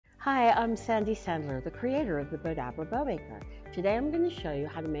Hi, I'm Sandy Sandler, the creator of the Bowdabra Bow Maker. Today I'm going to show you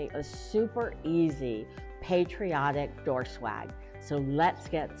how to make a super easy patriotic door swag. So let's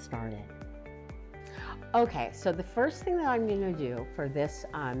get started. Okay, so the first thing that I'm going to do for this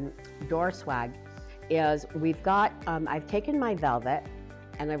door swag is I've taken my velvet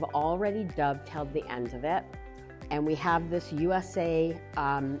and I've already dovetailed the ends of it. And we have this USA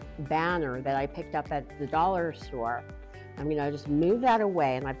banner that I picked up at the dollar store. I'm going to just move that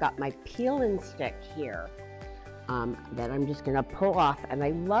away, and I've got my peel and stick here that I'm just going to pull off. And I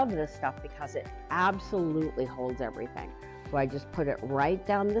love this stuff because it absolutely holds everything. So I just put it right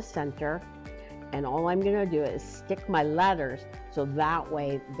down the center, and all I'm going to do is stick my letters so that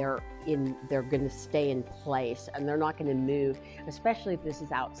way they're going to stay in place and they're not going to move, especially if this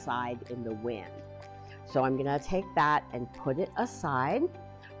is outside in the wind. So I'm going to take that and put it aside.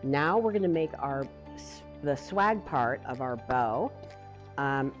 Now we're going to make the swag part of our bow,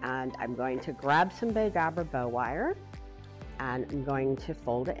 and I'm going to grab some Bowdabra bow wire, and I'm going to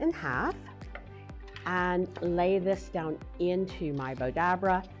fold it in half and lay this down into my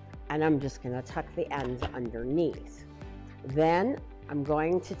Bowdabra, and I'm just going to tuck the ends underneath. Then I'm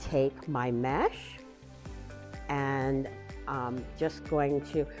going to take my mesh and just going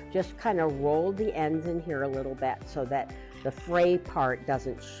to kind of roll the ends in here a little bit so that the fray part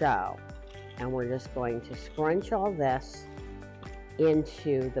doesn't show. And we're just going to scrunch all this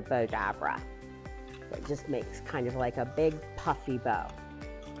into the Bowdabra. It just makes kind of like a big puffy bow.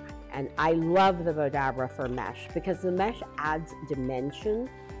 And I love the Bowdabra for mesh because the mesh adds dimension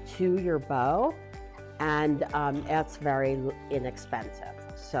to your bow, and it's very inexpensive.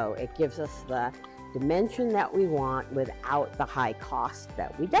 So it gives us the dimension that we want without the high cost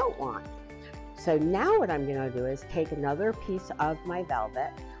that we don't want. So now what I'm going to do is take another piece of my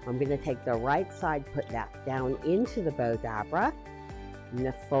velvet. I'm going to take the right side, put that down into the Bowdabra. I'm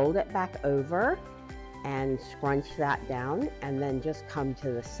going to fold it back over and scrunch that down, and then just come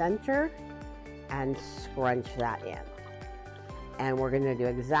to the center and scrunch that in. And we're going to do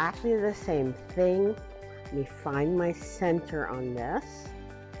exactly the same thing. Let me find my center on this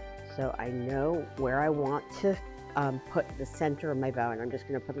so I know where I want to put the center of my bow, and I'm just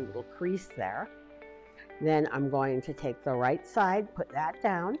going to put a little crease there. Then I'm going to take the right side, put that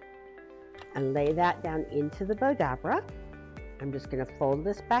down, and lay that down into the Bowdabra. I'm just going to fold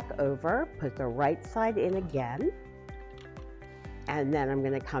this back over, put the right side in again, and then I'm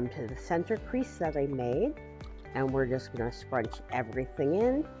going to come to the center crease that I made, and we're just going to scrunch everything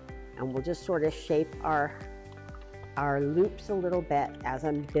in, and we'll just sort of shape our loops a little bit as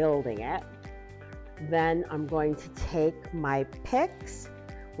I'm building it. Then I'm going to take my picks.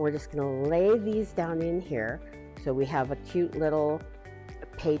 We're just going to lay these down in here so we have a cute little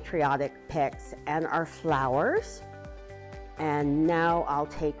patriotic picks and our flowers. And now I'll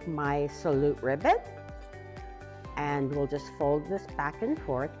take my salute ribbon and we'll just fold this back and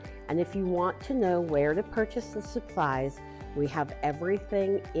forth. And if you want to know where to purchase the supplies, we have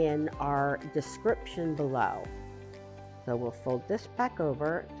everything in our description below. So we'll fold this back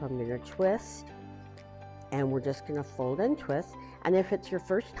over. So I'm going to twist, and we're just going to fold and twist. And if it's your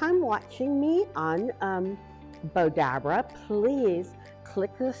first time watching me on Bowdabra, please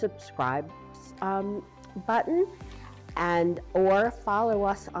click the subscribe button or follow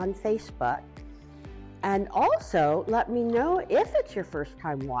us on Facebook. And also let me know if it's your first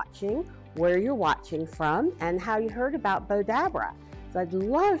time watching, where you're watching from, and how you heard about Bowdabra. So I'd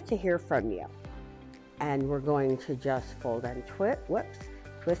love to hear from you. And we're going to just fold and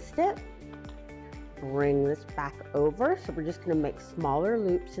twist it. Bring this back over. So we're just going to make smaller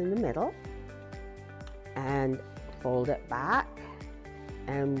loops in the middle and fold it back.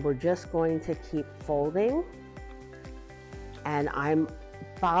 And we're just going to keep folding. And I'm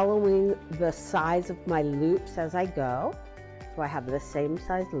following the size of my loops as I go. So I have the same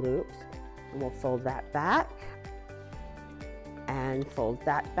size loops. And we'll fold that back and fold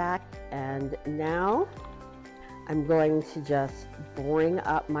that back. And now I'm going to just bring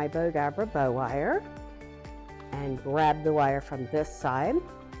up my Bowdabra bow wire and grab the wire from this side,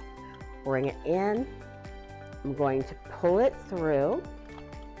 bring it in. I'm going to pull it through.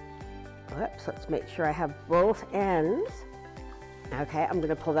 Oops, let's make sure I have both ends. Okay, I'm going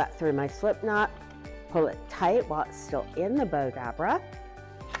to pull that through my slip knot, pull it tight while it's still in the Bowdabra,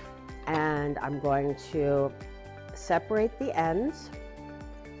 and I'm going to separate the ends,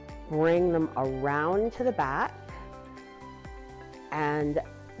 bring them around to the back, and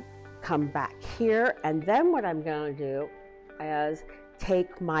come back here. And then what I'm going to do is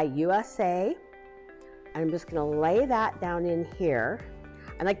take my USA, I'm just going to lay that down in here.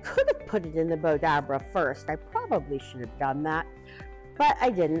 And I could have put it in the Bowdabra first. I probably should have done that. but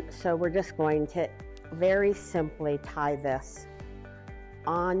I didn't, so we're just going to very simply tie this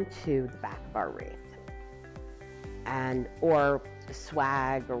onto the back of our wreath, and or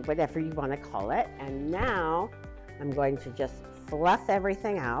swag or whatever you want to call it. And now I'm going to just fluff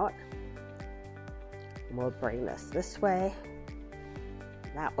everything out. We'll bring this way,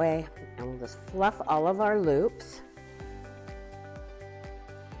 that way, and we'll just fluff all of our loops.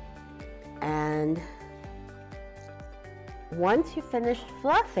 And once you finished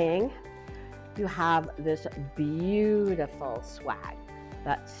fluffing, you have this beautiful swag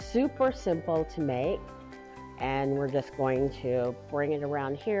that's super simple to make. And we're just going to bring it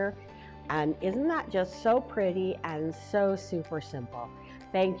around here. And isn't that just so pretty and so super simple?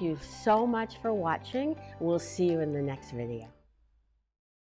 Thank you so much for watching. We'll see you in the next video.